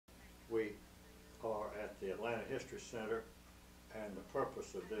the Atlanta History Center, and the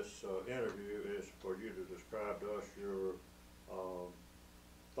purpose of this interview is for you to describe to us your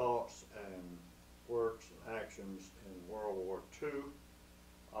thoughts and works and actions in World War II.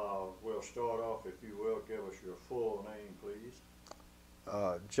 We'll start off, if you will, give us your full name, please.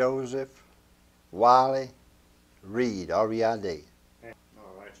 Joseph Wiley Reid, R-E-I-D.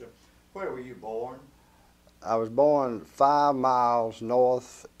 All right, sir. Where were you born? I was born 5 miles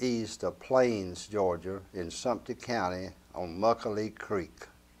northeast of Plains, Georgia, in Sumter County on Muckalee Creek.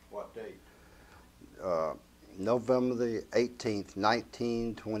 What date? November the 18th,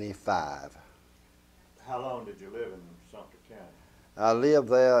 1925. How long did you live in Sumter County? I lived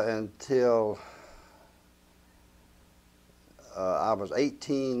there until I was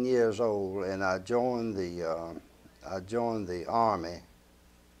 18 years old, and I joined the Army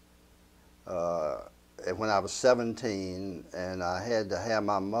when I was 17, and I had to have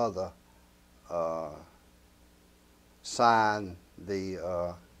my mother sign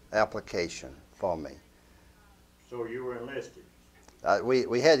the application for me. So you were enlisted?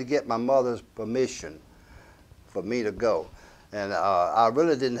 We had to get my mother's permission for me to go. And I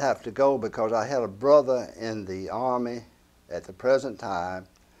really didn't have to go because I had a brother in the Army at the present time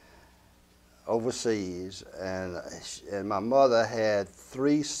overseas, and my mother had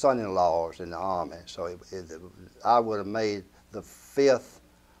 3 son-in-laws in the Army, so I would have made the 5th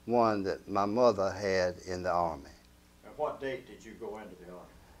one that my mother had in the Army. And what date did you go into the Army?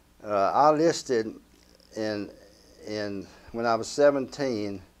 I enlisted when I was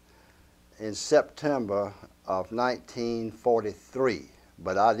 17 in September of 1943,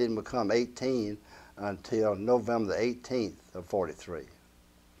 but I didn't become 18 until November the 18th of 43.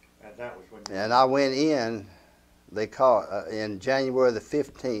 And that was when you... And I went in, in January the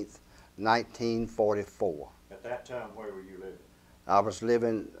 15th, 1944. At that time, where were you living? I was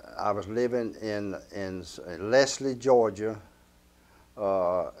living in Leslie, Georgia,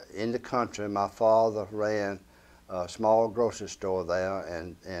 in the country. My father ran a small grocery store there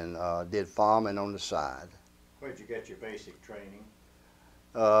and did farming on the side. Where'd you get your basic training?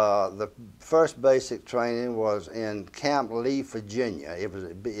 The first basic training was in Camp Lee, Virginia. It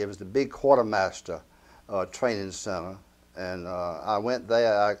was the big quartermaster training center, and I went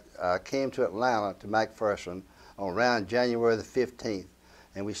there. I came to Atlanta to McPherson around January the 15th,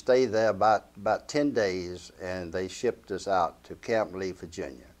 and we stayed there about 10 days, and they shipped us out to Camp Lee,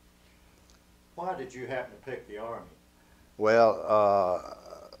 Virginia. Why did you happen to pick the Army? Well,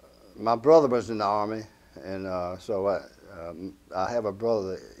 my brother was in the Army, and so I have a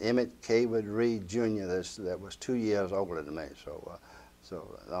brother, Emmett Reid Jr., that was 2 years older than me, so the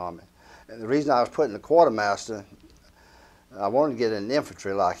Army. And the reason I was put in the quartermaster, I wanted to get in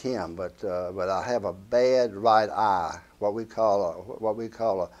infantry like him, but I have a bad right eye, what we call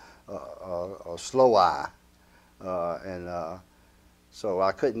a slow eye, and so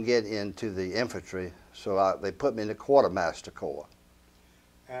I couldn't get into the infantry, so they put me in the quartermaster corps.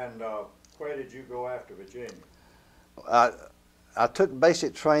 And where did you go after Virginia? I took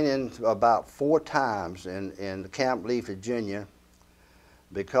basic training about 4 times in Camp Lee, Virginia,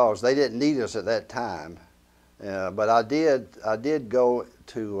 because they didn't need us at that time. But I did go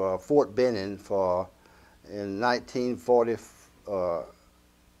to Fort Benning in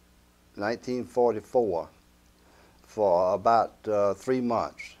 1944 for about 3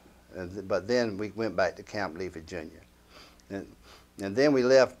 months, but then we went back to Camp Lee, Virginia, and then we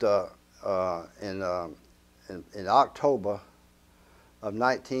left in October of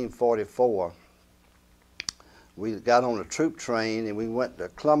 1944. We got on a troop train and we went to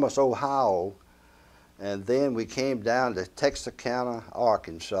Columbus, Ohio, and then we came down to Texarkana,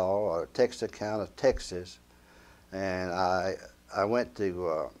 Arkansas, or Texarkana, Texas, and I went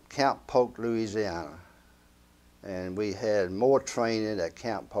to Camp Polk, Louisiana, and we had more training at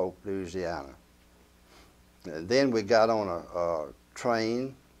Camp Polk, Louisiana. And then we got on a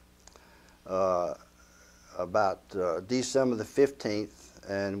train about December the 15th,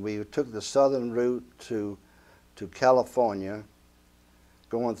 and we took the southern route to California,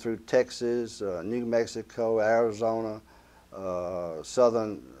 going through Texas, New Mexico, Arizona,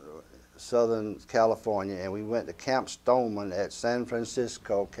 southern California, and we went to Camp Stoneman at San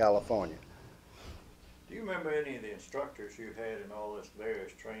Francisco, California. Do you remember any of the instructors you had in all this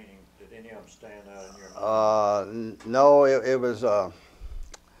various training? Did any of them stand out in your mind? No, it was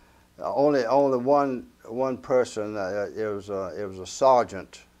only one person. It was a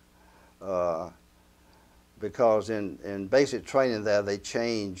sergeant, because in basic training there they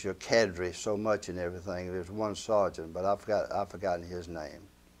change your cadre so much and everything. There's one sergeant, but I've forgotten his name.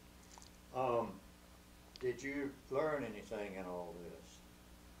 Did you learn anything in all this?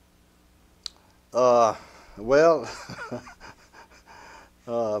 Well,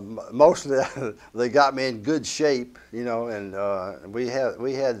 mostly they got me in good shape, you know, and we had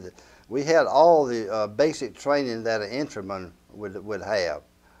all the basic training that an infantryman would have.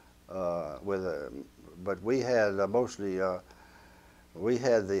 But we had mostly we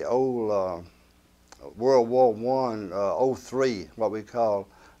had the old World War I 03, what we call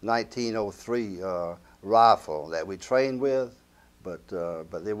 1903 rifle that we trained with, but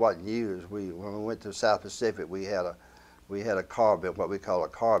they wasn't used. When we went to the South Pacific, we had a carbine, what we call a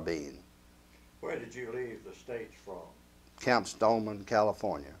carbine. Where did you leave the States from? Camp Stoneman,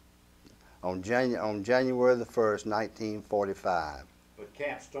 California, on January the 1st, 1945. But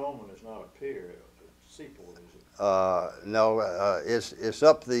Camp Stoneman is not a pier, it's a seaport, is it? No, it's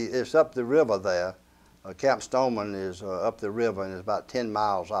up the river there. Camp Stoneman is up the river, and it's about 10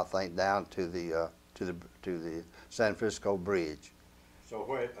 miles, I think, down to the San Francisco Bridge. So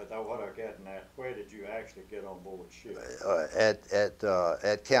what I'm getting at, where did you actually get on board ship?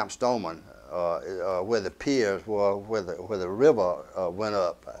 At Camp Stoneman, where the piers were, where the river went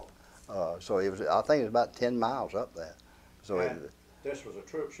up. So it was, I think it was about 10 miles up there. So this was a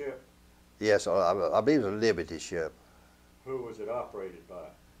troop ship? Yes, I believe it was a Liberty ship. Who was it operated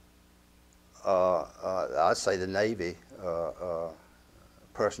by? I'd say the Navy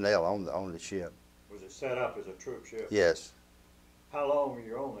personnel on the ship. Was it set up as a troop ship? Yes. How long were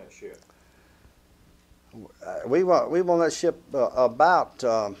you on that ship? We were on that ship about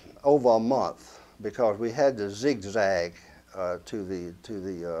over a month, because we had to zigzag to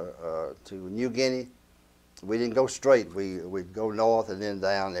New Guinea. We didn't go straight. We'd go north and then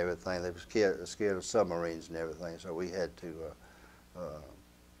down and everything. They were scared of submarines and everything, so we had to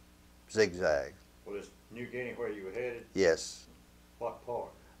zigzag. Well, is New Guinea where you were headed? Yes. What part?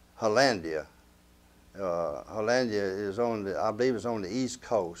 Hollandia. Hollandia is I believe it's on the east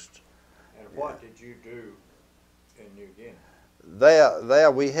coast. And what did you do in New Guinea?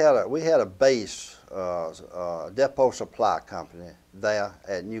 There we had a base, depot supply company there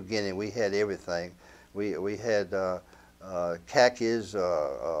at New Guinea. We had everything. We had khakis.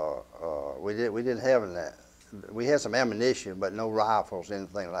 We didn't have that. We had some ammunition, but no rifles,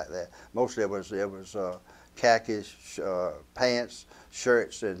 anything like that. Mostly it was khakis, pants,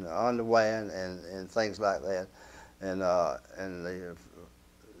 shirts, and underwear, and things like that, and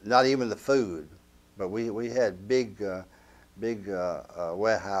not even the food. But we had big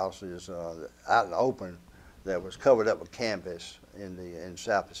warehouses out in the open that was covered up with canvas in the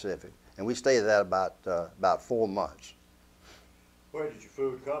South Pacific, and we stayed there about 4 months. Where did your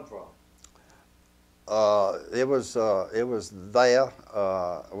food come from? It was there.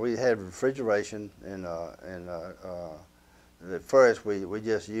 We had refrigeration, and at first we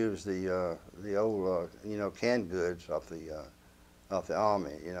just used the old canned goods off the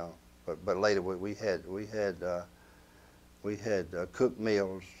army, you know. But later we had cooked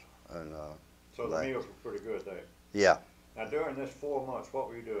meals, and so the meals were pretty good there. Yeah. Now during this 4 months, what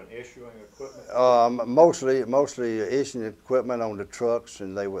were you doing? Issuing equipment? Mostly issuing equipment on the trucks,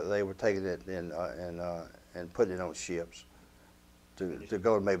 and they were taking it and putting it on ships to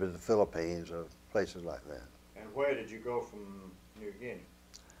go to maybe the Philippines or places like that. And where did you go from New Guinea?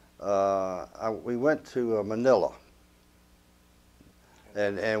 We went to Manila,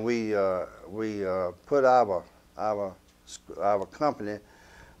 and we put our company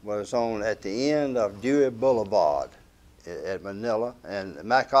was on at the end of Dewey Boulevard at Manila, and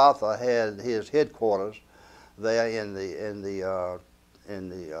MacArthur had his headquarters there in the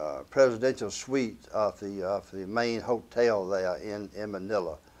presidential suite of the main hotel there in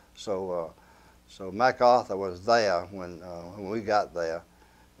Manila. So MacArthur was there when we got there.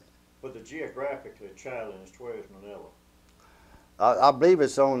 But the geographically challenged, where is Manila? I believe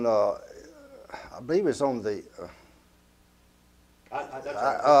it's on.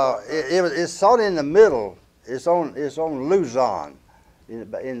 It's sort of in the middle. It's on Luzon,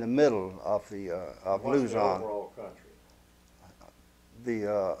 in the middle of What's Luzon. the overall country?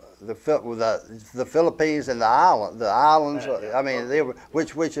 The Philippines and the islands. I mean, they were,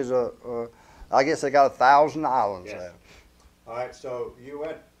 which is I guess they got 1,000 islands there. All right. So you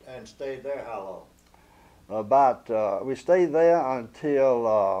went and stayed there how long? We stayed there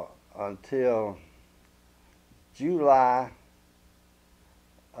until July.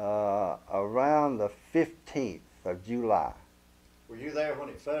 Around the 15th of July. Were you there when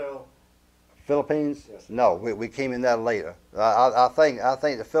it fell? Philippines? Yes. No, we came in there later. I think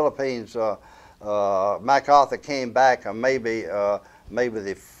the Philippines. MacArthur came back maybe the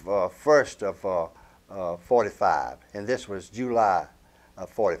 1st of 45, and this was July of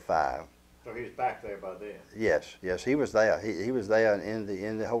 45. So he was back there by then. Yes, yes, he was there. He was there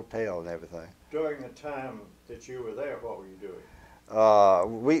in the hotel and everything. During the time that you were there, what were you doing?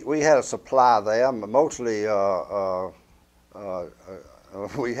 We had a supply there, mostly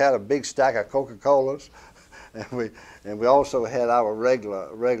we had a big stack of Coca-Colas, and we also had our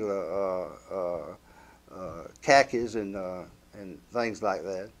regular khakis and things like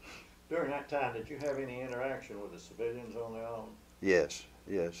that. During that time, did you have any interaction with the civilians on the island? Yes,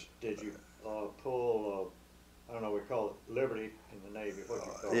 yes. Did you pull, I don't know, we call it Liberty in the Navy, what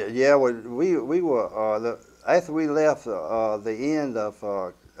you call it? Yeah, well, we were, after we left the end of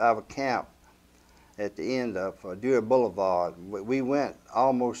our camp, at the end of Dewey Boulevard, we went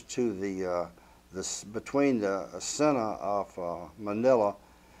almost to between the center of Manila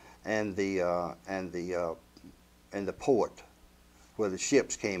and the port, where the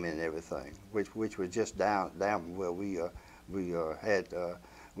ships came in and everything, which was just down where we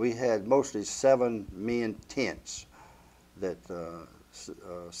had mostly 7 men tents that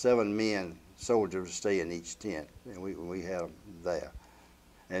 7 men soldiers would stay in each tent, and we had them there.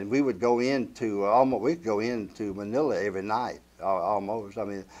 And we would go into we'd go into Manila every night almost. I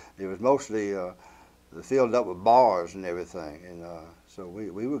mean, it was mostly filled up with bars and everything, and so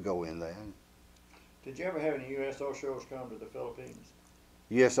we would go in there. Did you ever have any USO shows come to the Philippines?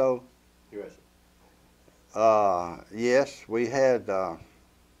 USO? USO. Yes, we had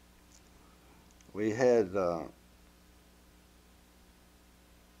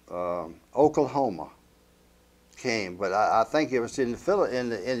Oklahoma came, but I think it was in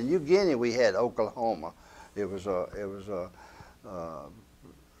New Guinea we had Oklahoma. It was a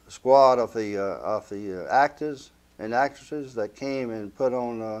squad of the actors and actresses that came and put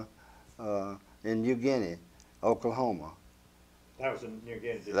on in New Guinea, Oklahoma. That was in New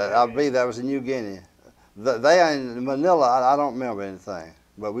Guinea. I believe that was in New Guinea. There in Manila, I don't remember anything,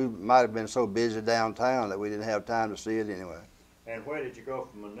 but we might have been so busy downtown that we didn't have time to see it anyway. And where did you go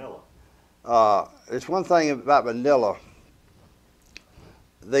from Manila? It's one thing about Manila.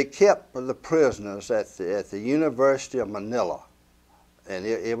 They kept the prisoners at the University of Manila, and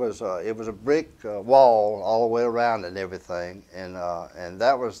it was a brick wall all the way around and everything, and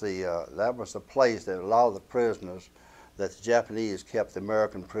that was the place that a lot of the prisoners that the Japanese kept, the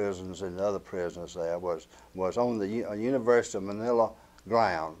American prisoners and the other prisoners there, was on the University of Manila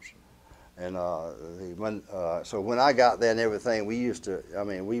grounds. And so when I got there and everything, we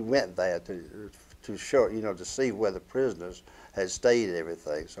went there to show, to see where the prisoners had stayed and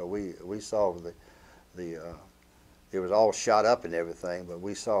everything. So we saw it was all shot up and everything, but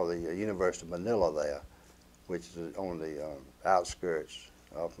we saw the University of Manila there, which is on the outskirts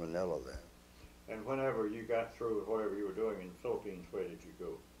of Manila there. And whenever you got through with whatever you were doing in the Philippines, where did you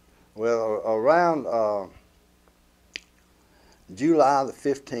go? Well, around July the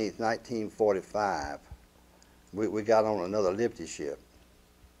 15th, 1945, we got on another Liberty ship,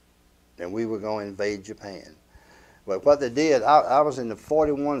 and we were going to invade Japan. But what they did, I was in the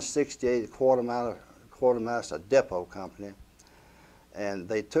 4168 Quartermaster Depot Company, and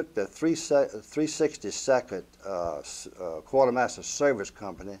they took the 362nd Quartermaster Service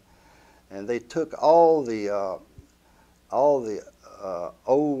Company, and they took all the old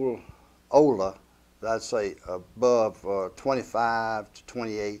Ola, I'd say above 25 to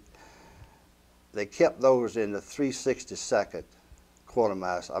 28. They kept those in the 362nd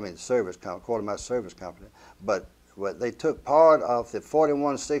Quartermaster Service Company. But they took part of the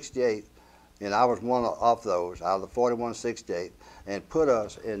 4168, and I was one of those out of the 4168, and put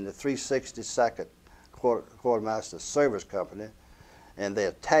us in the 362nd Quartermaster Service Company, and they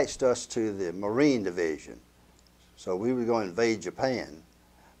attached us to the Marine Division. So we were going to invade Japan.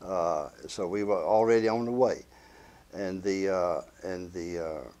 So we were already on the way, and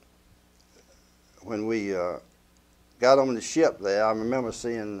when we got on the ship there, I remember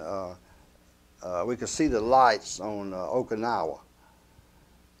seeing we could see the lights on Okinawa,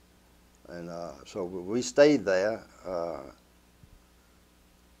 and so we stayed there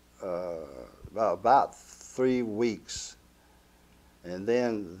about 3 weeks, and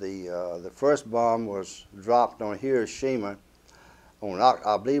then the first bomb was dropped on Hiroshima.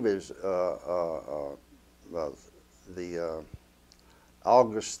 I believe it was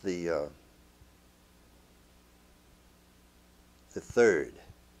August the 3rd,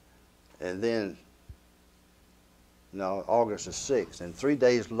 and then August the 6th, and 3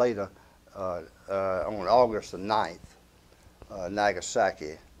 days later, on August the 9th,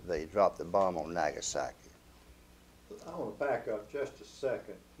 Nagasaki, they dropped the bomb on Nagasaki. I want to back up just a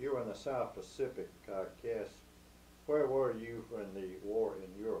second. You were in the South Pacific, I guess. Where were you when the war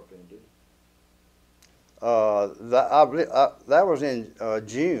in Europe ended? That was in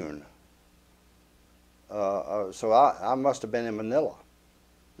June So I must have been in Manila.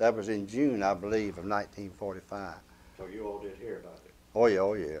 That was in June, I believe, of 1945. So you all did hear about it. Oh yeah,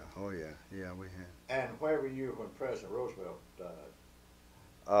 oh yeah, oh yeah, yeah, we had. And where were you when President Roosevelt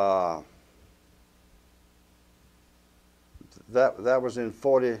died? That was in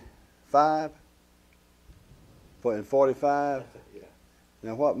 45. In 45. Yeah.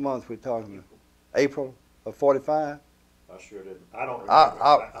 Now what month we talking about? April of 45. I sure didn't. I don't remember.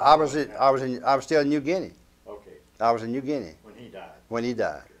 I was still in New Guinea. Okay. I was in New Guinea When he died. when he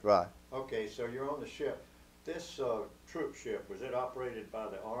died. Right. Okay, so you're on the ship. This troop ship, was it operated by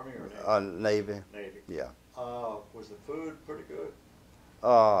the Army or Navy? Navy. Navy. Yeah. Was the food pretty good?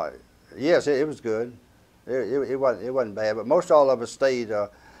 Yes, it was good. It wasn't bad, but most all of us stayed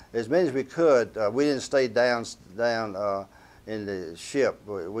as many as we could. We didn't stay down in the ship.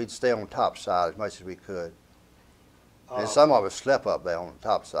 We'd stay on top side as much as we could. And some of us slept up there on the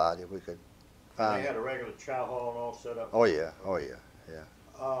top side if we could find They had a regular chow hall and all set up? Oh yeah, oh yeah, yeah.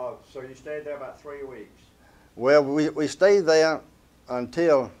 So you stayed there about 3 weeks? Well, we stayed there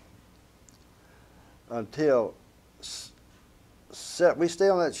until we stayed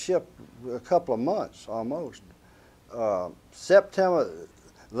on that ship a couple of months almost. September,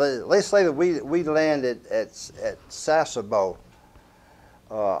 let's say that we landed at Sasebo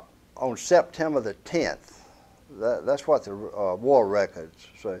on September the 10th. That's what the war records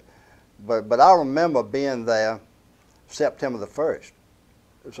say. But I remember being there September the 1st.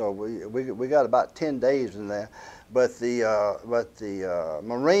 So we got about 10 days in there. But the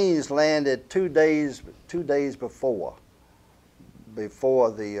Marines landed 2 days before the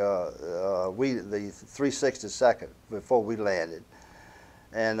 362nd, before we landed.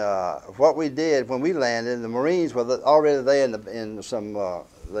 And what we did when we landed, the Marines were already there in some.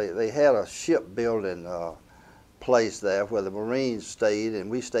 They had a shipbuilding place there where the Marines stayed, and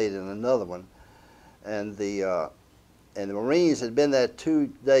we stayed in another one. And the Marines had been there 2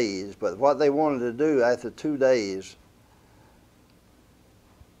 days, but what they wanted to do after 2 days,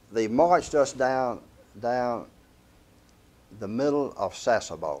 they marched us down the middle of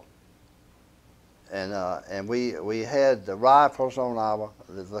Sasebo. And we had the rifles on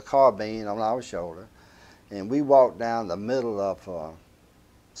the carbine on our shoulder, and we walked down the middle of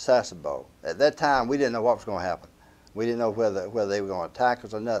Sasebo. At that time, we didn't know what was going to happen. We didn't know whether they were going to attack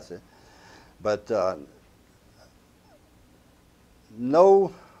us or nothing. But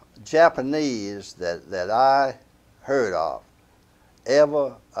no Japanese that I heard of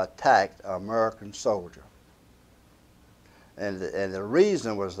ever attacked an American soldier. And the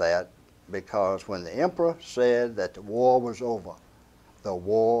reason was that because when the emperor said that the war was over, the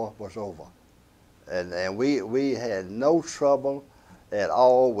war was over. And we had no trouble at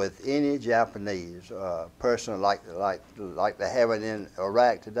all with any Japanese person like they have it in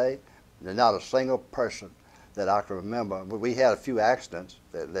Iraq today. There's not a single person that I can remember. We had a few accidents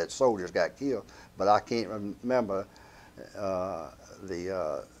that soldiers got killed, but I can't remember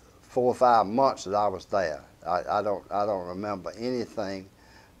the 4 or 5 months that I was there. I don't remember anything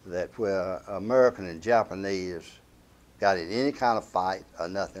that where American and Japanese got in any kind of fight or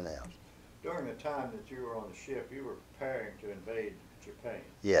nothing else. During the time that you were on the ship, you were preparing to invade Japan.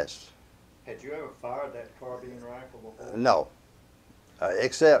 Yes. Had you ever fired that carbine rifle before? No.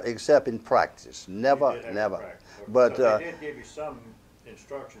 Except in practice. Never. Practice. But so they did give you some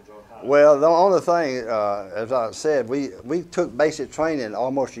instructions on how. Well, the only thing, as I said, we took basic training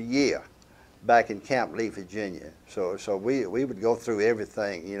almost a year back in Camp Lee, Virginia. So we would go through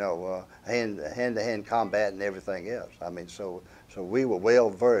everything, you know, hand-to-hand combat and everything else. I mean, so we were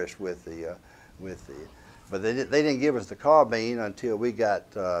well versed with the. But they didn't give us the carbine until we got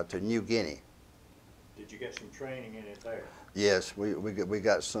to New Guinea. Did you get some training in it there? Yes, we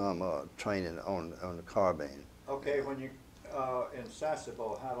got some training on the carbine. Okay, when you in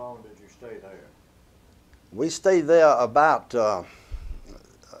Sasebo, how long did you stay there? We stayed there about.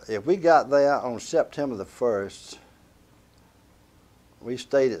 If we got there on September the 1st, we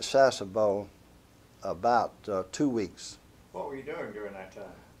stayed at Sasebo about 2 weeks. What were you doing during that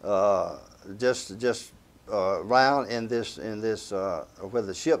time? Just around in this where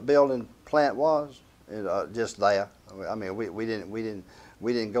the shipbuilding plant was, just there. I mean, we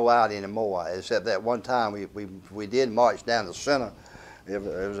didn't go out anymore, except that one time we did march down the center. It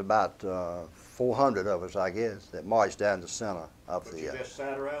was about 400 of us, I guess, that marched down the center of but the. You just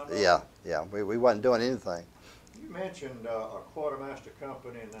sat around? Yeah. We wasn't doing anything. You mentioned a quartermaster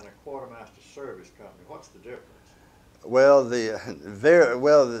company and then a quartermaster service company. What's the difference? Well, the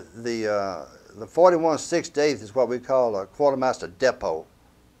 4168th is what we call a quartermaster depot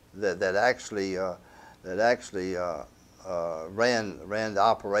that actually ran the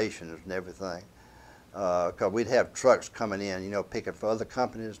operations and everything. because we'd have trucks coming in, you know, picking for other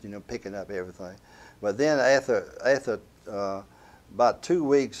companies, you know, picking up everything. But then after about 2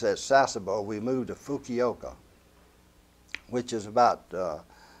 weeks at Sasebo, we moved to Fukuoka, which is about,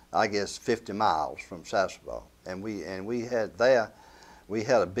 I guess, 50 miles from Sasebo. And we had there, we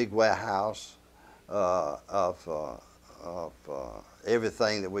had a big warehouse of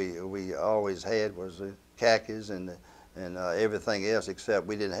everything that we always had was the khakis and everything else, except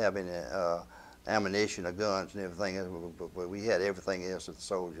we didn't have any ammunition or guns and everything else, but we had everything else that the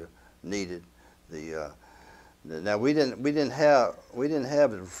soldier needed. Now we didn't have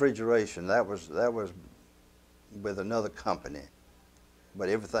the refrigeration. That was with another company, but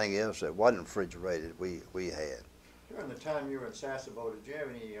everything else that wasn't refrigerated we had. During the time you were in Sasebo, did you have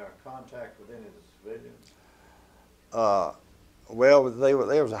any contact with any of the civilians? Well,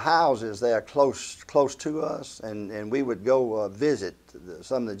 there was houses there close to us, and we would go visit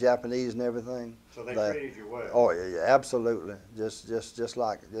some of the Japanese and everything. So they treated you well? Oh yeah, absolutely. Just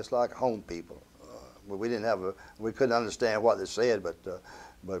like home people. We didn't have we couldn't understand what they said,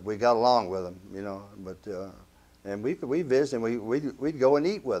 but we got along with them, you know. But and we visited, and we'd go and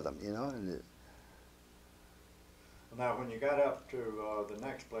eat with them, you know. And now, when you got up to the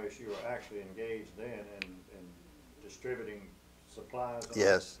next place, you were actually engaged then in distributing supplies?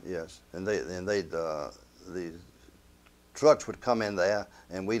 Yes, and the trucks would come in there,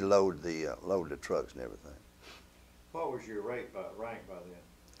 and we'd load the trucks and everything. What was your rank by then?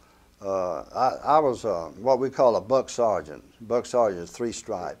 I was what we call a buck sergeant. Buck sergeant is 3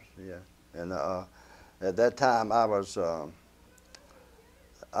 stripes, yeah. And at that time I wasn't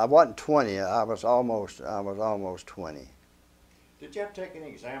 20. I was almost 20. Did you have to take any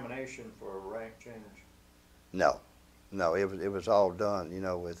examination for a rank change? No, it was all done, you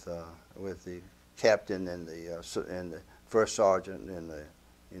know, with the captain and the first sergeant and the,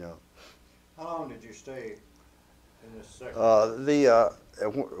 you know. How long did you stay in this sector?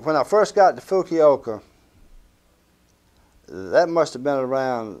 When I first got to Fukuoka, that must have been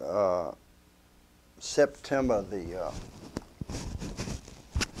around September the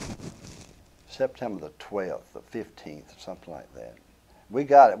 12th, the 15th, something like that. We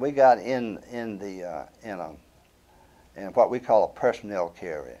got in what we call a personnel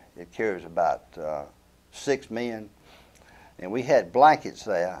carrier. It carries about 6 men, and we had blankets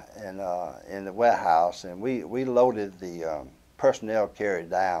there in the warehouse, and we loaded the personnel carrier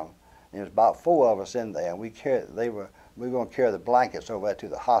down. And there was about 4 of us in there, and we were going to carry the blankets over there to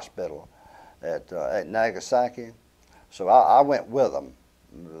the hospital at Nagasaki. So I went with them.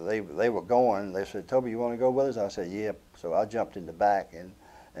 They were going. They said, "Toby, you want to go with us?" I said, "Yeah." So I jumped in the back and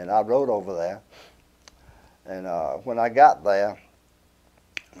I rode over there. And when I got there,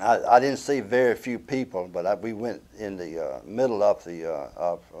 I didn't see very few people, but we went in the middle of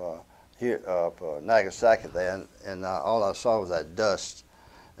Nagasaki there, and all I saw was that dust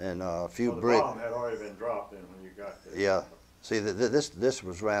and a few bricks. The bomb had already been dropped in when you got there. Yeah. See, this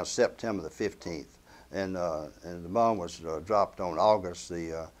was around September the 15th, and the bomb was dropped on August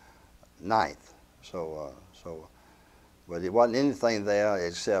the 9th. So but it wasn't anything there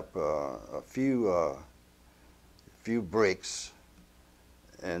except a few bricks,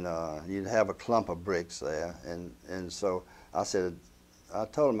 and you'd have a clump of bricks there, and so I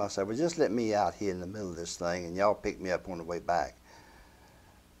told him, I said, "Well, just let me out here in the middle of this thing, and y'all pick me up on the way back."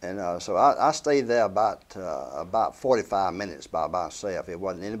 And so I stayed there about 45 minutes by myself. There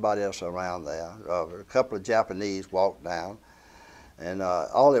wasn't anybody else around there. A couple of Japanese walked down, and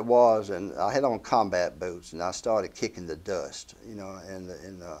all it was, and I had on combat boots, and I started kicking the dust, you know, and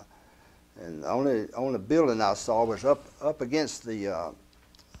the only building I saw was up against the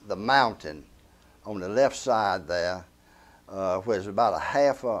mountain on the left side there, where there's about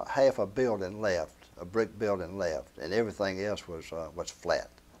half a building left, a brick building left, and everything else was flat.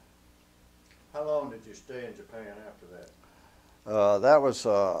 How long did you stay in Japan after that? That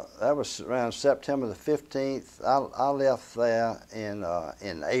was around September the 15th. I left there in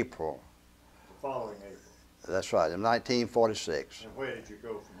April. The following April. That's right, in 1946. And where did you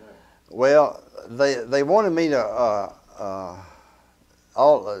go from there? Well, they wanted me to.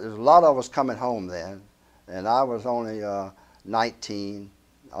 There's a lot of us coming home then, and I was only 19,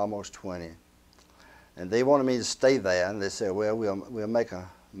 almost 20, and they wanted me to stay there. And they said, "Well, we'll make a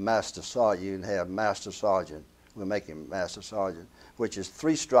master sergeant. You can have master sergeant. We'll make him master sergeant, which is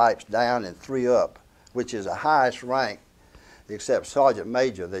 3 stripes down and 3 up, which is the highest rank, except sergeant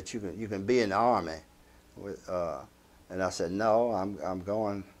major, that you can be in the Army." And I said, "No, I'm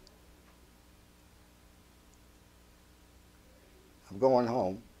going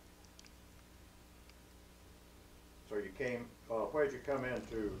home." So you came. Where'd you come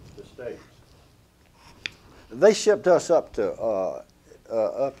into the States? They shipped us up to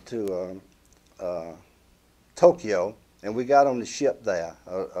Tokyo, and we got on the ship there,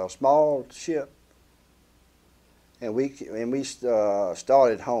 a small ship, and we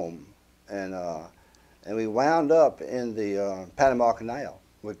started home, and we wound up in the Panama Canal.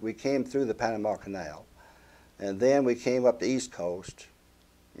 We came through the Panama Canal, and then we came up the East Coast.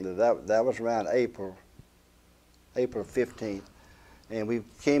 That was around April 15th, and we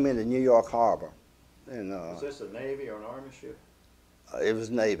came into New York Harbor. And was this a Navy or an Army ship? It was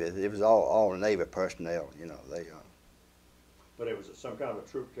Navy. It was all Navy personnel. You know, they. But it was some kind of a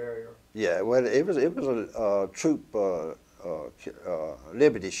troop carrier. Yeah, well, it was a troop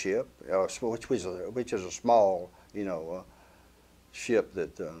Liberty ship, which is a small, you know, ship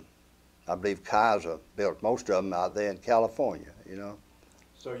that I believe Kaiser built most of them out there in California. You know.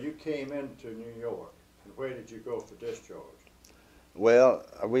 So you came into New York, and where did you go for discharge? Well,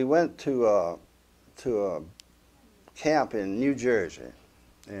 we went to a camp in New Jersey,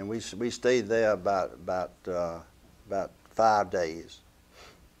 and we stayed there about 5 days,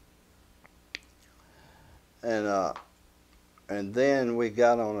 and then we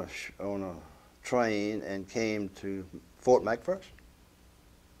got on a train and came to Fort McPherson.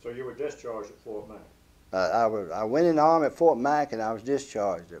 So you were discharged at Fort Mac. I went in the Army at Fort Mac, and I was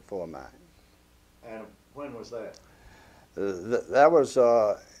discharged at Fort Mac. And when was that? That was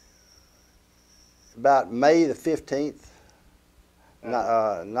about May the 15th,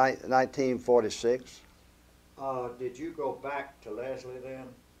 1946. Did you go back to Leslie then?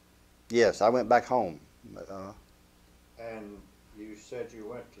 Yes, I went back home. And you said you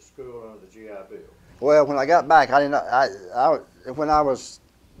went to school under the GI Bill. Well, when I got back, when I was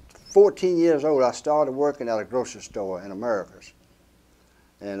 14 years old, I started working at a grocery store in Americas.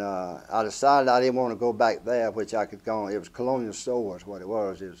 And I decided I didn't want to go back there, which I could go on. It was Colonial Stores, what it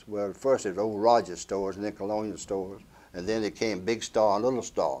was. Well, first it was Old Rogers Stores, and then Colonial Stores, and then it came Big Star and Little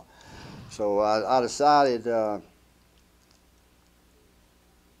Star. So I decided that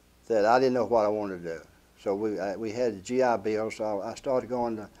I didn't know what I wanted to do. So we had the GI Bill, so I started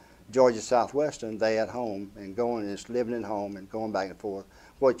going to Georgia Southwestern day at home, and living at home and going back and forth,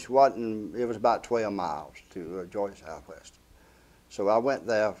 which wasn't, it was about 12 miles to Georgia Southwestern. So I went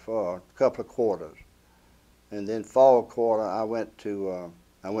there for a couple of quarters, and then fall quarter I went to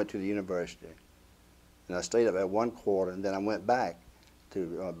the university, and I stayed up there 1 quarter, and then I went back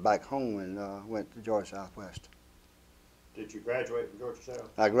to back home and went to Georgia Southwestern. Did you graduate from Georgia South?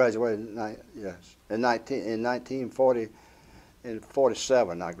 I graduated in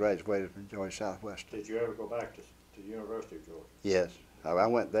 1947. I graduated from Georgia Southwestern. Did you ever go back to the University of Georgia? Yes, I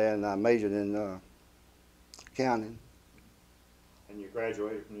went there and I majored in accounting. And you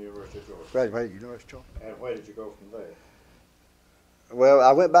graduated from the University of Georgia? Graduated from the University of Georgia. And where did you go from there? Well,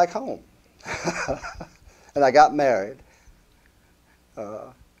 I went back home, and I got married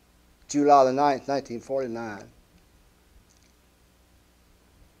July the 9th, 1949.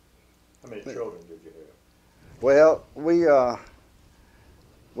 How many children did you have? Well,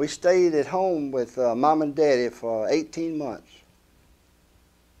 we stayed at home with Mom and Daddy for 18 months,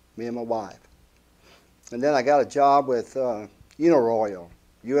 me and my wife. And then I got a job with Uniroyal,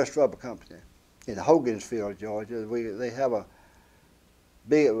 U.S. Rubber Company, in Hogansville, Georgia. They have a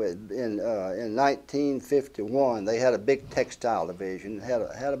big, in 1951, they had a big textile division.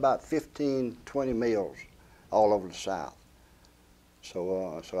 Had about 15, 20 mills all over the South.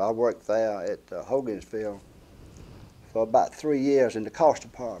 So I worked there at Hogansville for about 3 years in the cost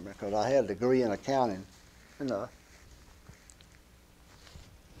department because I had a degree in accounting. And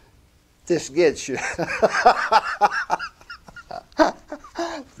this gets you.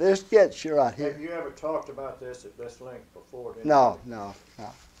 This gets you right here. Have you ever talked about this at this length before? No.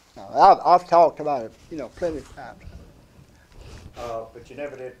 I've talked about it, plenty of times. But you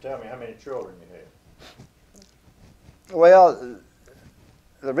never did tell me how many children you had. Well,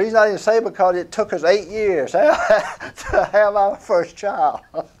 the reason I didn't say because it took us 8 years to have our first child.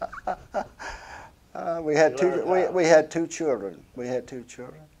 We had two children.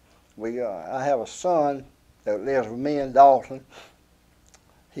 I have a son that lives with me in Dalton.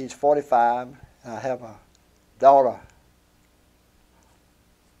 He's 45. I have a daughter,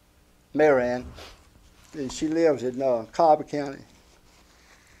 Marianne, and she lives in Cobb County.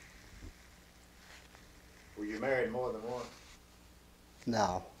 Were you married more than once?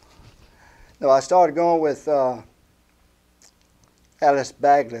 No, I started going with Alice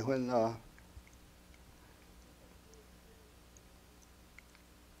Bagley when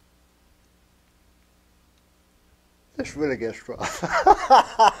this really gets rough.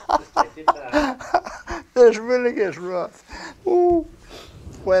 This really gets rough. Ooh.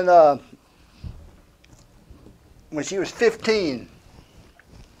 When when she was 15.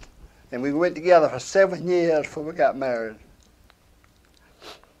 And we went together for 7 years before we got married.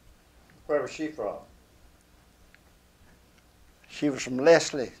 Where was she from? She was from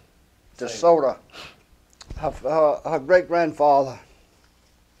Leslie, DeSoto. Her great-grandfather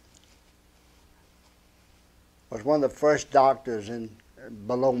was one of the first doctors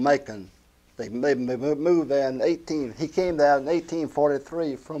below Macon. They moved there in he came there in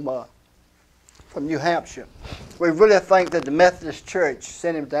 1843 from New Hampshire. We really think that the Methodist Church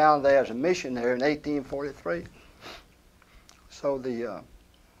sent him down there as a missionary in 1843. So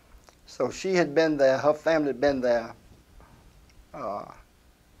she had been there, her family had been there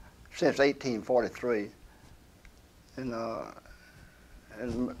since 1843. And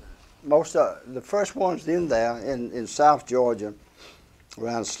most of the first ones in there in South Georgia,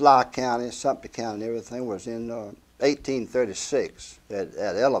 around Sly County, Sumter County, and everything, was in 1836 at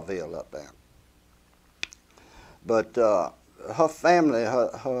Ellerville up there. But her family,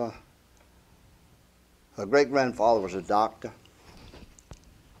 her great-grandfather was a doctor.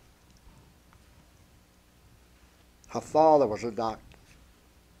 Her father was a doctor.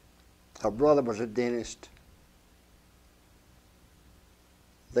 Her brother was a dentist.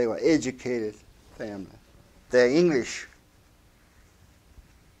 They were educated family. They're English.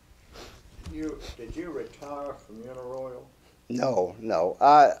 Did you retire from Uniroyal? No.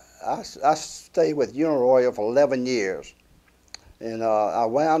 I stayed with Uniroyal for 11 years. And I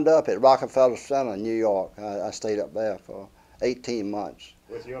wound up at Rockefeller Center in New York. I stayed up there for 18 months.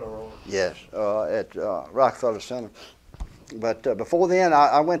 With Uniroyal? Yes, at Rockefeller Center. But before then,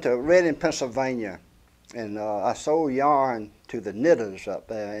 I went to Reid, Pennsylvania. And I sold yarn to the knitters up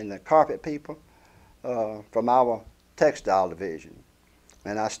there and the carpet people from our textile division.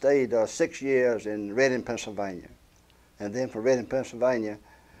 And I stayed 6 years in Reid, Pennsylvania. And then from Reid, Pennsylvania,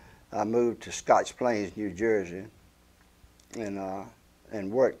 I moved to Scotch Plains, New Jersey, and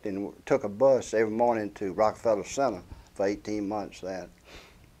worked and took a bus every morning to Rockefeller Center for 18 months there.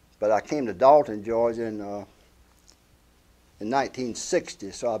 But I came to Dalton, Georgia in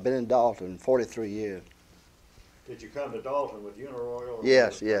 1960, so I've been in Dalton 43 years. Did you come to Dalton with Uniroyal?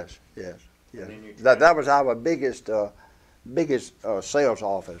 Yes. That was our biggest sales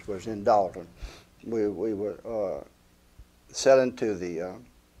office was in Dalton. We were selling to the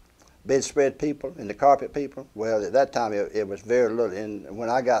bedspread people and the carpet people. Well, at that time it was very little. And when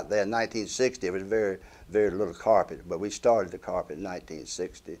I got there in 1960, it was very, very little carpet. But we started the carpet in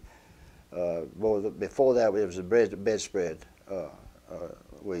 1960. Before that, it was a bedspread.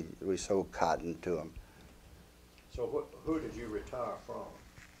 We sold cotton to them. So who did you retire from?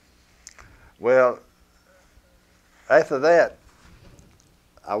 Well, after that,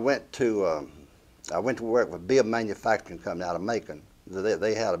 I went to work with Bibb Manufacturing Company out of Macon.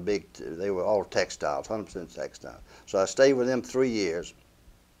 They had they were all textiles, 100% textiles. So I stayed with them 3 years.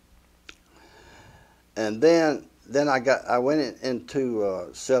 And then I went into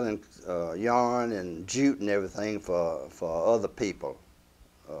selling yarn and jute and everything for other people.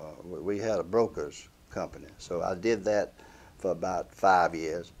 We had a broker's company, so I did that for about 5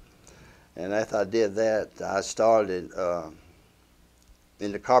 years. And after I did that, I started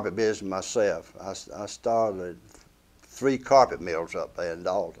in the carpet business myself. I started 3 carpet mills up there in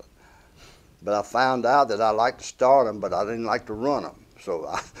Dalton. But I found out that I liked to start them, but I didn't like to run them.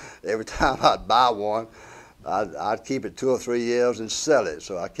 So every time I'd buy one, I'd keep it 2 or 3 years and sell it.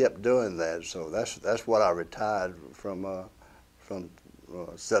 So I kept doing that. So that's what I retired from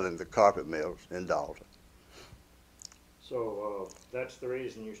selling the carpet mills in Dalton. So that's the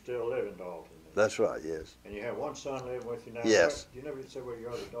reason you still live in Dalton? Then. That's right, yes. And you have one son living with you now? Yes. You never said where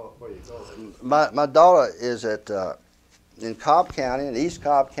your other daughter, where your daughter is. My daughter is in Cobb County, in East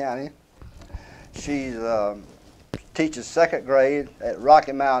Cobb County. She teaches 2nd grade at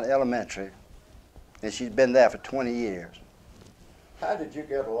Rocky Mountain Elementary, and she's been there for 20 years. How did you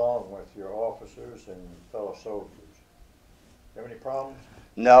get along with your officers and fellow soldiers? Have any problems?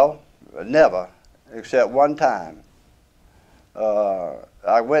 No, never, except one time. I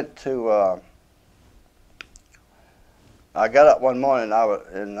got up one morning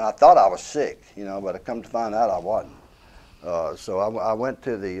and I thought I was sick, but I come to find out I wasn't. So I went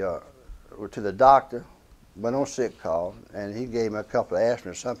to the doctor, went on sick call, and he gave me a couple of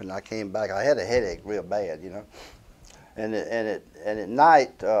aspirin or something. I came back. I had a headache real bad, and at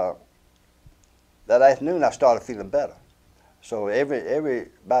night, that afternoon, I started feeling better. So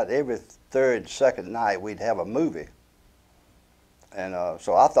about every 3rd, 2nd night, we'd have a movie. And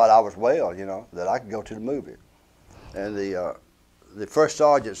so I thought I was well, that I could go to the movie. And the first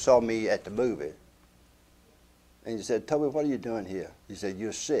sergeant saw me at the movie. And he said, "Toby, what are you doing here?" He said,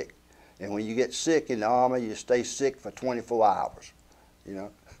 "You're sick." And when you get sick in the Army, you stay sick for 24 hours, you know.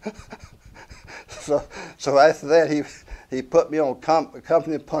 So after that, he put me on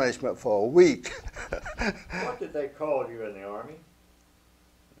company punishment for a week. What did they call you in the Army?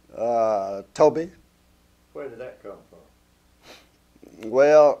 Toby. Where did that come from?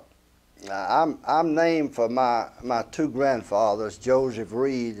 Well, I'm named for my two grandfathers, Joseph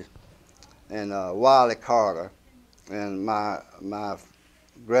Reid and Wiley Carter, and my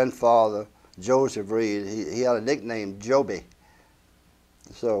grandfather Joseph Reid. He had a nickname, Joby.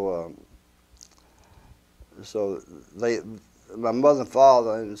 So my mother and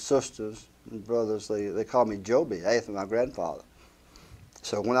father and sisters and brothers, they called me Joby after my grandfather.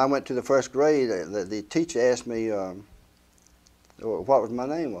 So when I went to the first grade, the teacher asked me what was my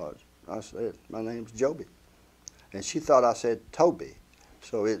name was. I said, my name's Joby, and she thought I said Toby.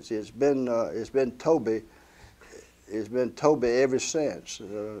 So it's been Toby. It's been Toby ever since.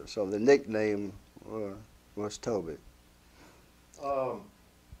 So the nickname was Toby.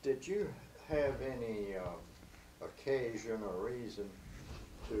 Did you have any occasion or reason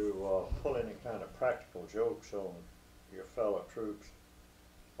to pull any kind of practical jokes on your fellow troops,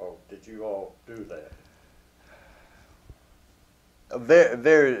 or did you all do that?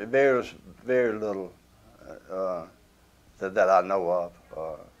 Very little that I know of.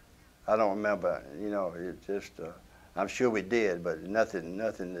 I don't remember. You know, it just. I'm sure we did, but nothing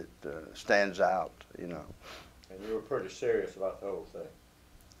that stands out. You know. And you were pretty serious about the whole thing.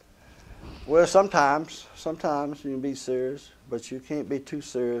 Well, sometimes you can be serious, but you can't be too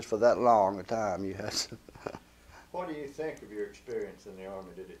serious for that long a time. You have to. What do you think of your experience in the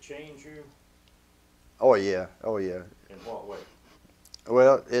Army? Did it change you? Oh yeah. In what way?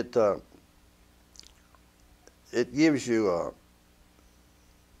 Well, it gives you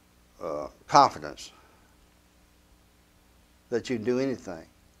confidence that you can do anything.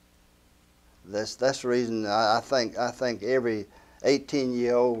 That's the reason I think every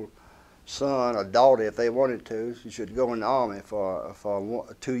 18-year-old son or daughter, if they wanted to, should go in the Army for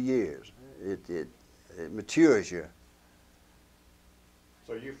 2 years. It matures you.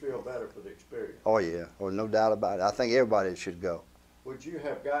 So you feel better for the experience? Oh yeah, no doubt about it. I think everybody should go. Would you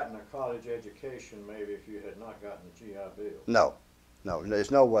have gotten a college education maybe if you had not gotten the GI Bill? No,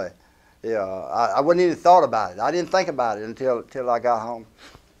 there's no way. Yeah, I wouldn't even thought about it. I didn't think about it until I got home.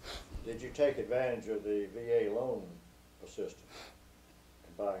 Did you take advantage of the VA loan assistance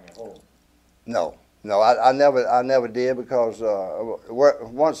in buying a home? No, I never did, because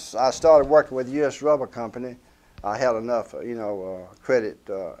once I started working with U.S. Rubber Company, I had enough, credit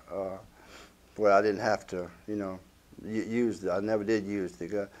where I didn't have to, use I never did use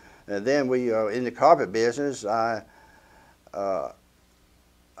the. And then we in the carpet business, I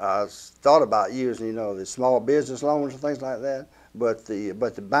thought about using, the small business loans and things like that. But the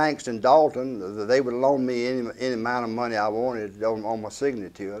banks in Dalton, they would loan me any amount of money I wanted on my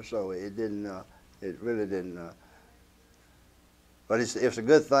signature. So it really didn't. But it's a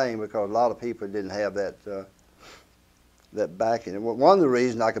good thing, because a lot of people didn't have that backing. And one of the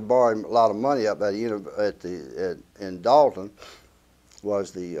reasons I could borrow a lot of money up in Dalton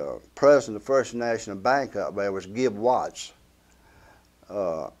was the president of the First National Bank up there was Gib Watts.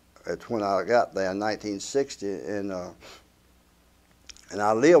 It's when I got there in 1960, and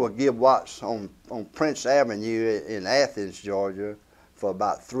I lived with Gib Watts on Prince Avenue in Athens, Georgia, for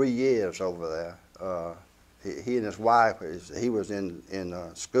about 3 years over there. He and his wife, he was in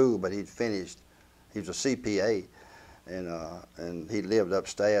school, but he'd finished. He was a CPA, and he lived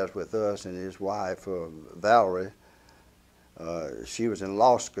upstairs with us and his wife, Valerie. She was in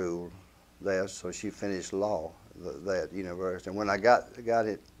law school there, so she finished law at university. And when I got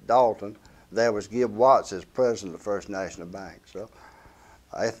at Dalton, there was Gib Watts as president of the First National Bank. So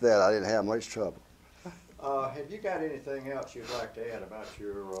after that, I didn't have much trouble. Have you got anything else you'd like to add about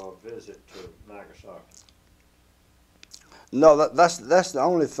your visit to Nagasaki? No, that's the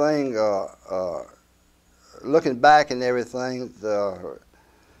only thing. Looking back and everything,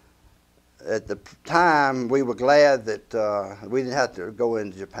 at the time we were glad that we didn't have to go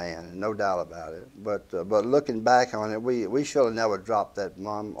into Japan, no doubt about it. But looking back on it, we should have never dropped that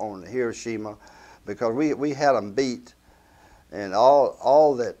bomb on Hiroshima, because we had them beat, and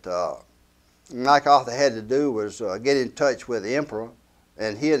all that MacArthur had to do was get in touch with the emperor,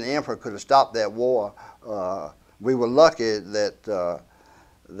 and he and the emperor could have stopped that war. We were lucky that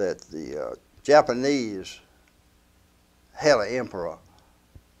the Japanese had an emperor,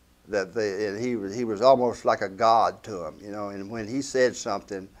 and he was almost like a god to them, And when he said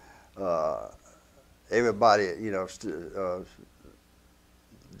something, everybody,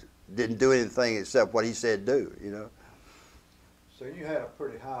 didn't do anything except what he said do, So you had a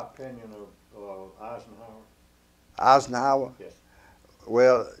pretty high opinion of Eisenhower? Eisenhower? Yes.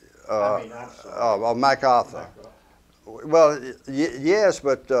 Well, I mean, I'm sorry. MacArthur. MacArthur. Well, yes,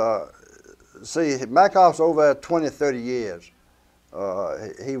 but see, MacArthur's over there 20, 30 years.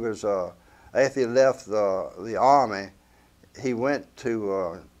 He was, after he left the Army, he went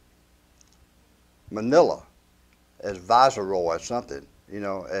to Manila as viceroy or something, you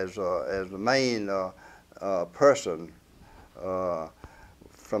know, as the main person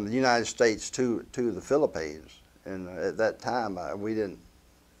from the United States to the Philippines. And at that time, we didn't,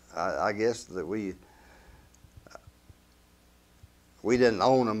 I guess that we didn't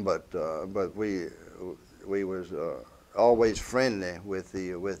own them, but we was always friendly with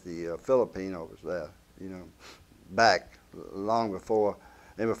the Filipinos there, you know, back long before.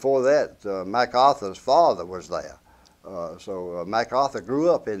 And before that, MacArthur's father was there. So MacArthur grew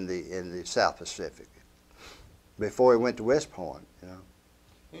up in the South Pacific before he went to West Point, you know.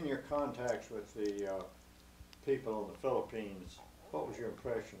 In your contacts with the people in the Philippines, what was your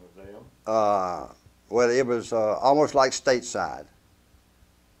impression of them? Well, it was almost like stateside,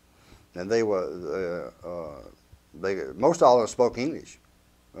 and they were most all of them spoke English.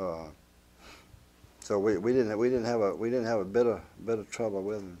 So we didn't have a bit of trouble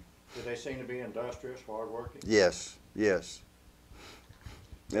with them. Did they seem to be industrious, hardworking? Yes, yes.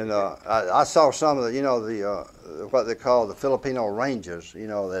 And I saw some of the, you know, the what they call the Filipino Rangers, you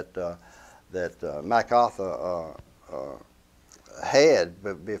know, that MacArthur had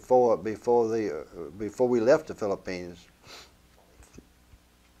before we left the Philippines.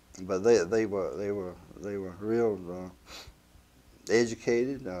 But they were real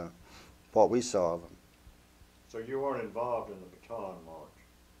educated. What we saw of them. So you weren't involved in the Bataan March?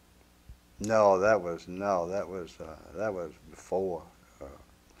 No, that was before.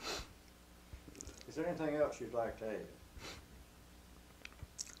 Is there anything else you'd like to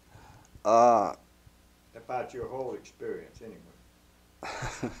add? About your whole experience,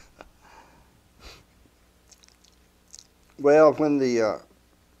 anyway. Well, when the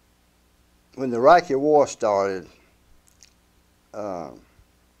Iraqi War started, I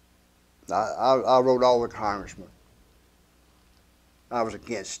wrote all the congressmen. I was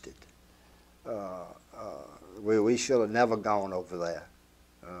against it. We should have never gone over there.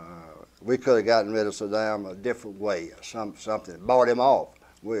 We could have gotten rid of Saddam a different way, or something. Bought him off.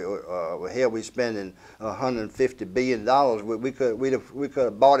 Here we spending $150 billion. We could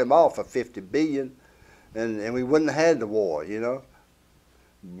have bought him off for $50 billion, and we wouldn't have had the war, you know.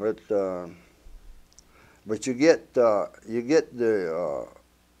 But you get the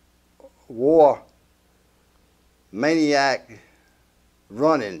war maniac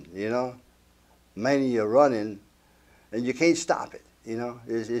running, you know, mania running, and you can't stop it, you know.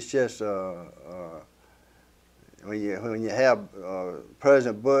 It's just when you have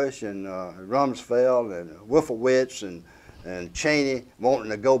President Bush and Rumsfeld and Wolfowitz and Cheney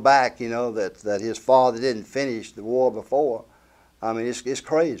wanting to go back, you know, that his father didn't finish the war before. I mean, it's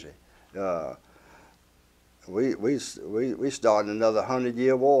crazy. We started another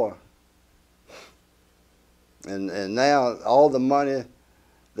 100-year war. And now all the money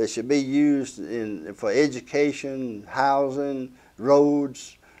that should be used for education, housing,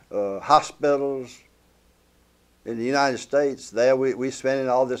 roads, hospitals in the United States, there we spending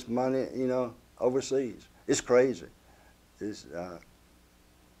all this money, you know, overseas. It's crazy. It's,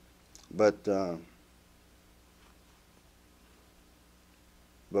 but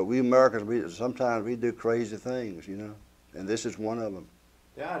we Americans, sometimes we do crazy things, you know, and this is one of them.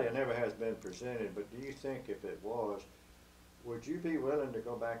 The idea never has been presented, but do you think if it was, would you be willing to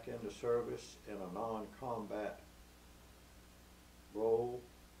go back into service in a non-combat role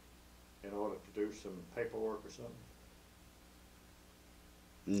in order to do some paperwork or something?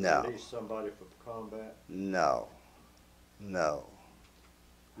 No. Release somebody for combat? No. No.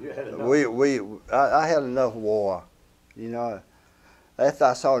 You had enough? I had enough war, you know. After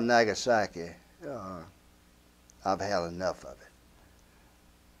I saw Nagasaki, I've had enough of it.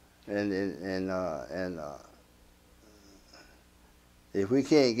 And if we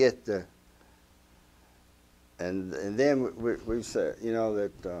can't get the, and then we said, you know,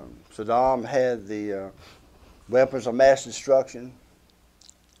 that Saddam had the weapons of mass destruction.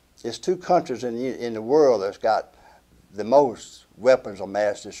 There's two countries in the world that's got the most weapons of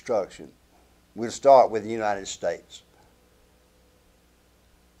mass destruction. We'll start with the United States.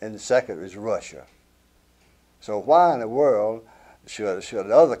 And the second is Russia. So why in the world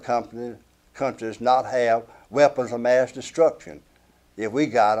should other countries not have weapons of mass destruction? If we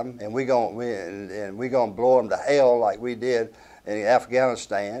got them, and we gonna blow them to hell like we did in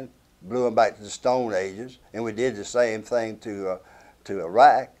Afghanistan, blew them back to the Stone Ages, and we did the same thing to to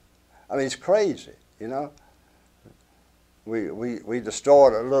Iraq. I mean, it's crazy, you know. We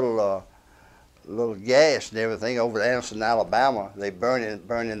destroyed a little gas and everything over at Anderson, Alabama. They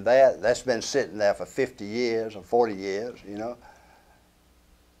burning that. That's been sitting there for 50 years or 40 years, you know.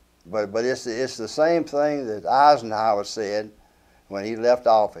 But it's the same thing that Eisenhower said when he left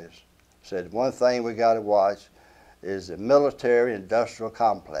office. Said one thing we got to watch is the military-industrial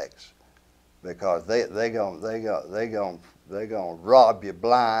complex, because they gonna rob you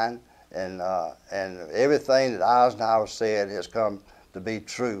blind, and everything that Eisenhower said has come to be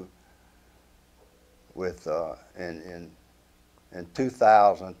true. With in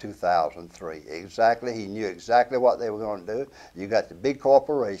 2000, 2003, exactly, he knew exactly what they were going to do. You got the big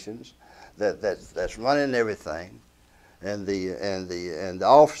corporations that's running everything, and the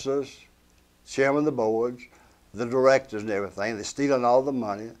officers, chairman of the boards, the directors and everything. They're stealing all the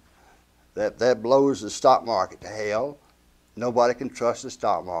money. That blows the stock market to hell. Nobody can trust the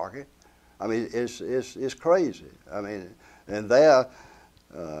stock market. I mean, it's crazy. I mean, and there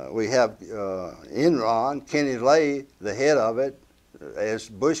we have Enron, Kenny Lay, the head of it, as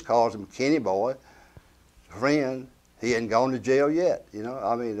Bush calls him, Kenny boy, friend. He hadn't gone to jail yet. You know,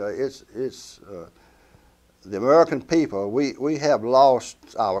 I mean, it's the American people. We have lost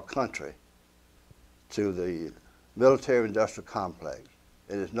our country to the military-industrial complex.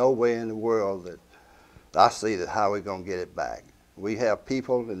 And there's no way in the world that I see that how we're going to get it back. We have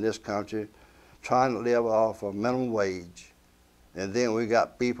people in this country trying to live off of minimum wage, and then we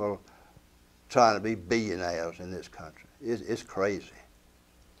got people trying to be billionaires in this country. It's crazy.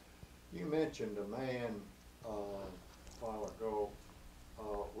 You mentioned a man a while ago.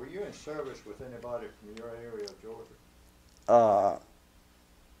 Were you in service with anybody from your area of Georgia?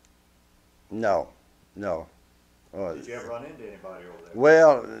 No. Did you ever run into anybody over there?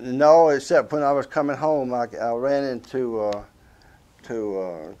 Well, no, except when I was coming home, I ran into a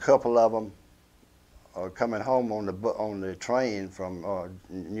couple of them coming home on the train from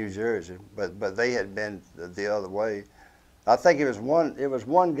New Jersey, but they had been the other way. I think it was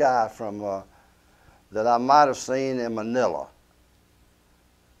one guy from that I might have seen in Manila.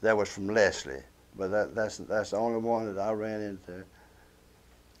 That was from Leslie, but that's the only one that I ran into.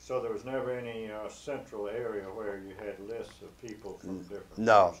 So there was never any central area where you had lists of people from different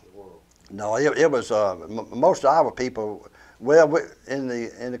parts of the world? No, it was most of our people. Well, in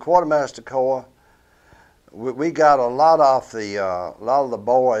the Quartermaster Corps, we got a lot of the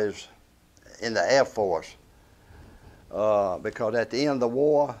boys in the Air Force because at the end of the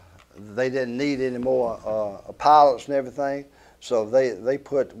war, they didn't need any more pilots and everything. So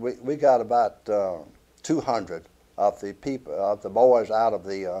we got about 200 of the boys out of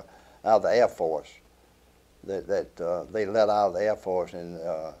the Air Force that they let out of the Air Force, and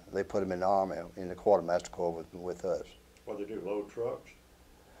they put them in the Army in the Quartermaster Corps with us. What do they do? Load trucks?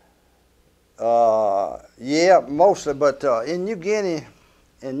 Yeah, mostly. But in New Guinea,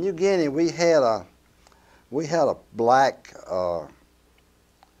 we had a black.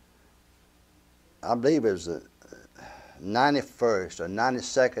 I believe it was the 91st or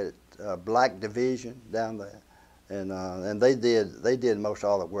 92nd Black Division down there. And they did most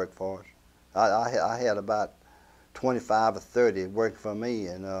all the work for us. I had about 25 or 30 working for me,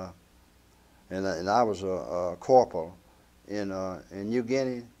 and I was a corporal in New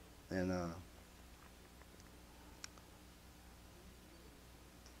Guinea, and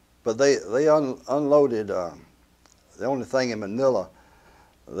but they unloaded. The only thing in Manila,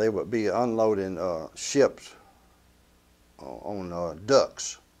 they would be unloading ships on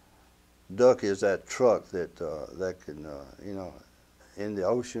ducks. Duck is that truck that can, in the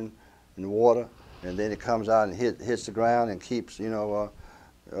ocean, in the water, and then it comes out and hits the ground and keeps,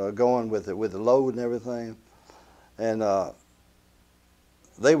 going with the load and everything. And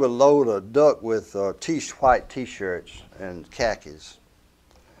they would load a duck with white T-shirts and khakis.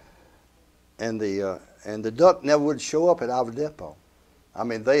 And the duck never would show up at our depot. I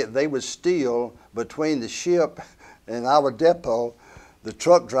mean, they would steal between the ship and our depot. The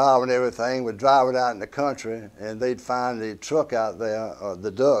truck driver and everything would drive it out in the country, and they'd find the truck out there, the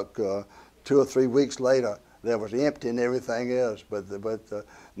duck, 2 or 3 weeks later, that was empty and everything else. But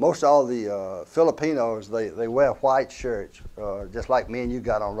most all the Filipinos, they wear white shirts, just like me and you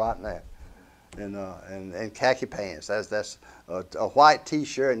got on right now, and khaki pants. That's a white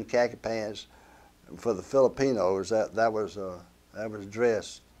T-shirt and khaki pants for the Filipinos. That was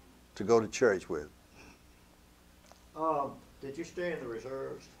dress to go to church with. Did you stay in the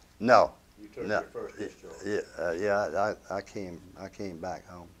reserves? No. You took your first discharge? Yeah. I came back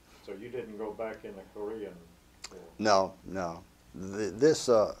home. So you didn't go back in the Korean War? No. This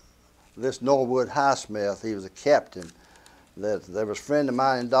Norwood Highsmith, he was a captain there was a friend of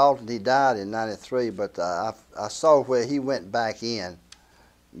mine in Dalton. He died in '93, but I saw where he went back in.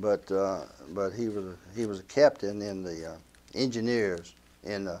 But he was a captain in the engineers,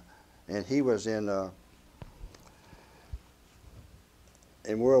 and he was in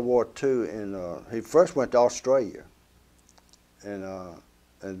World War II. And he first went to Australia, and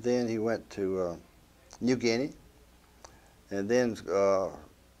then he went to New Guinea, and then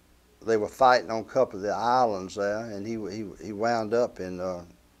they were fighting on a couple of the islands there, and he wound up in the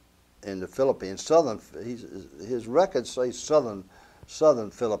Philippines, his records say southern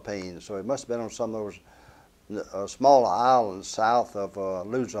Philippines, so it must have been on some of those smaller islands south of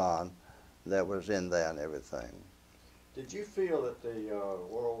Luzon that was in there and everything. Did you feel that the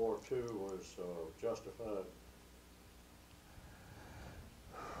World War II was justified?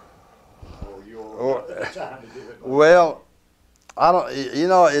 Or you were at the time to give it back? Well, I don't. You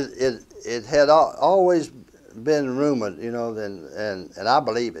know, it had always been rumored, you know, and I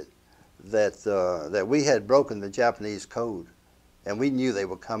believe it, that we had broken the Japanese code, and we knew they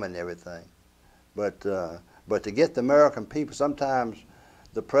were coming and everything, but to get the American people, sometimes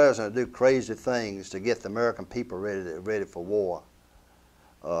the president do crazy things to get the American people ready for war,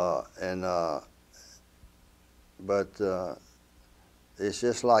 but it's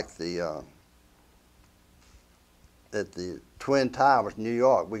just like at the Twin Towers, New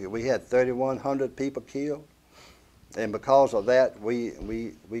York, we had 3,100 people killed, and because of that, we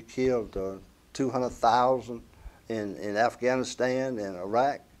killed 200,000 in Afghanistan and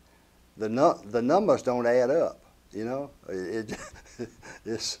Iraq. The numbers don't add up, you know.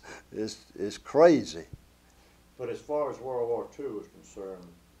 It's crazy. But as far as World War II was concerned,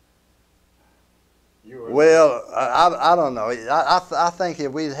 you were... Well, I don't know. I think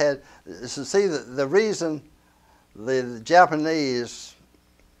if we had, see, the reason the Japanese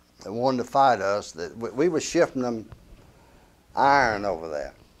wanted to fight us, that we were shipping them iron over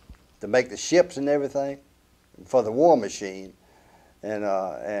there to make the ships and everything for the war machine, and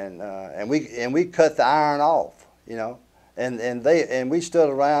we cut the iron off, you know, and we stood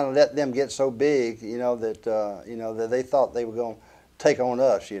around and let them get so big, you know, that they thought they were going to take on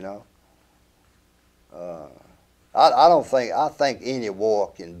us, you know. I think any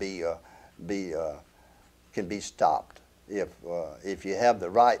war can be stopped if you have the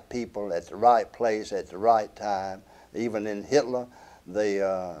right people at the right place at the right time. Even in Hitler,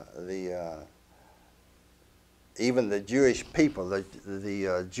 even the Jewish people,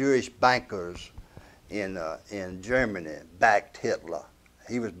 the Jewish bankers in Germany backed Hitler.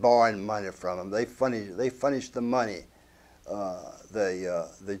 He was borrowing money from them. They furnished the money.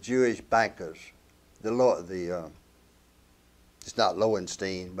 The Jewish bankers, it's not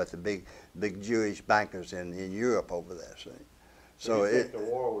Lowenstein, but the big Jewish bankers in Europe over there. See, so you think the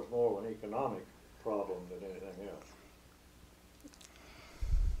war was more of an economic problem than anything else?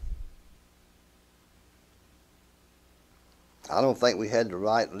 I don't think we had the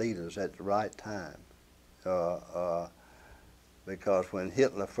right leaders at the right time, because when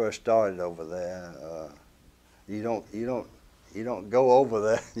Hitler first started over there, you don't go over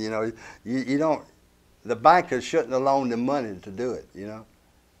there. You know, you don't. The bankers shouldn't have loaned them money to do it. You know.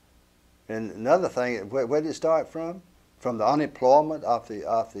 And another thing, where did it start from? From the unemployment of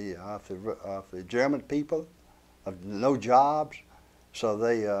the German people, of no jobs. So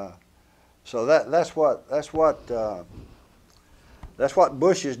that's what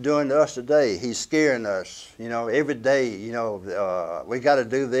Bush is doing to us today. He's scaring us, you know, every day. You know, we got to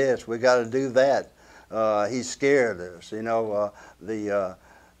do this, we got to do that. He's scared us. You know, the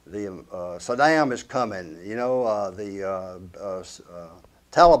Saddam is coming. You know, the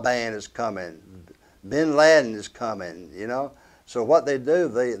Taliban is coming. Bin Laden is coming. You know, so what they do,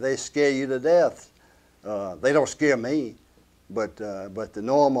 they scare you to death. They don't scare me, but the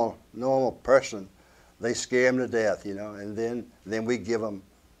normal person, they scare them to death, you know, and then we give them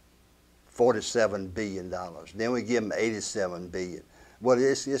 $47 billion. Then we give them $87 billion. Well,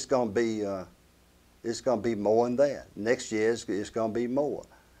 it's going to be more than that. Next year it's going to be more,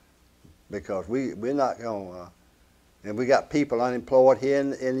 because we're not going to. And we got people unemployed here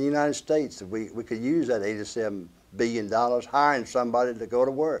in the United States. We could use that $87 billion hiring somebody to go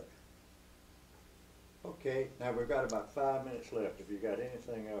to work. Okay, now we've got about 5 minutes left. If you got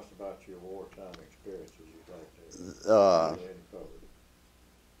anything else about your wartime experiences you'd like to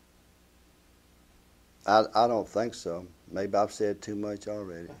I don't think so. Maybe I've said too much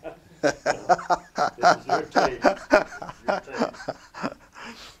already. This is your tape. Your tape.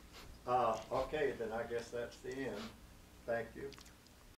 Okay, then I guess that's the end. Thank you.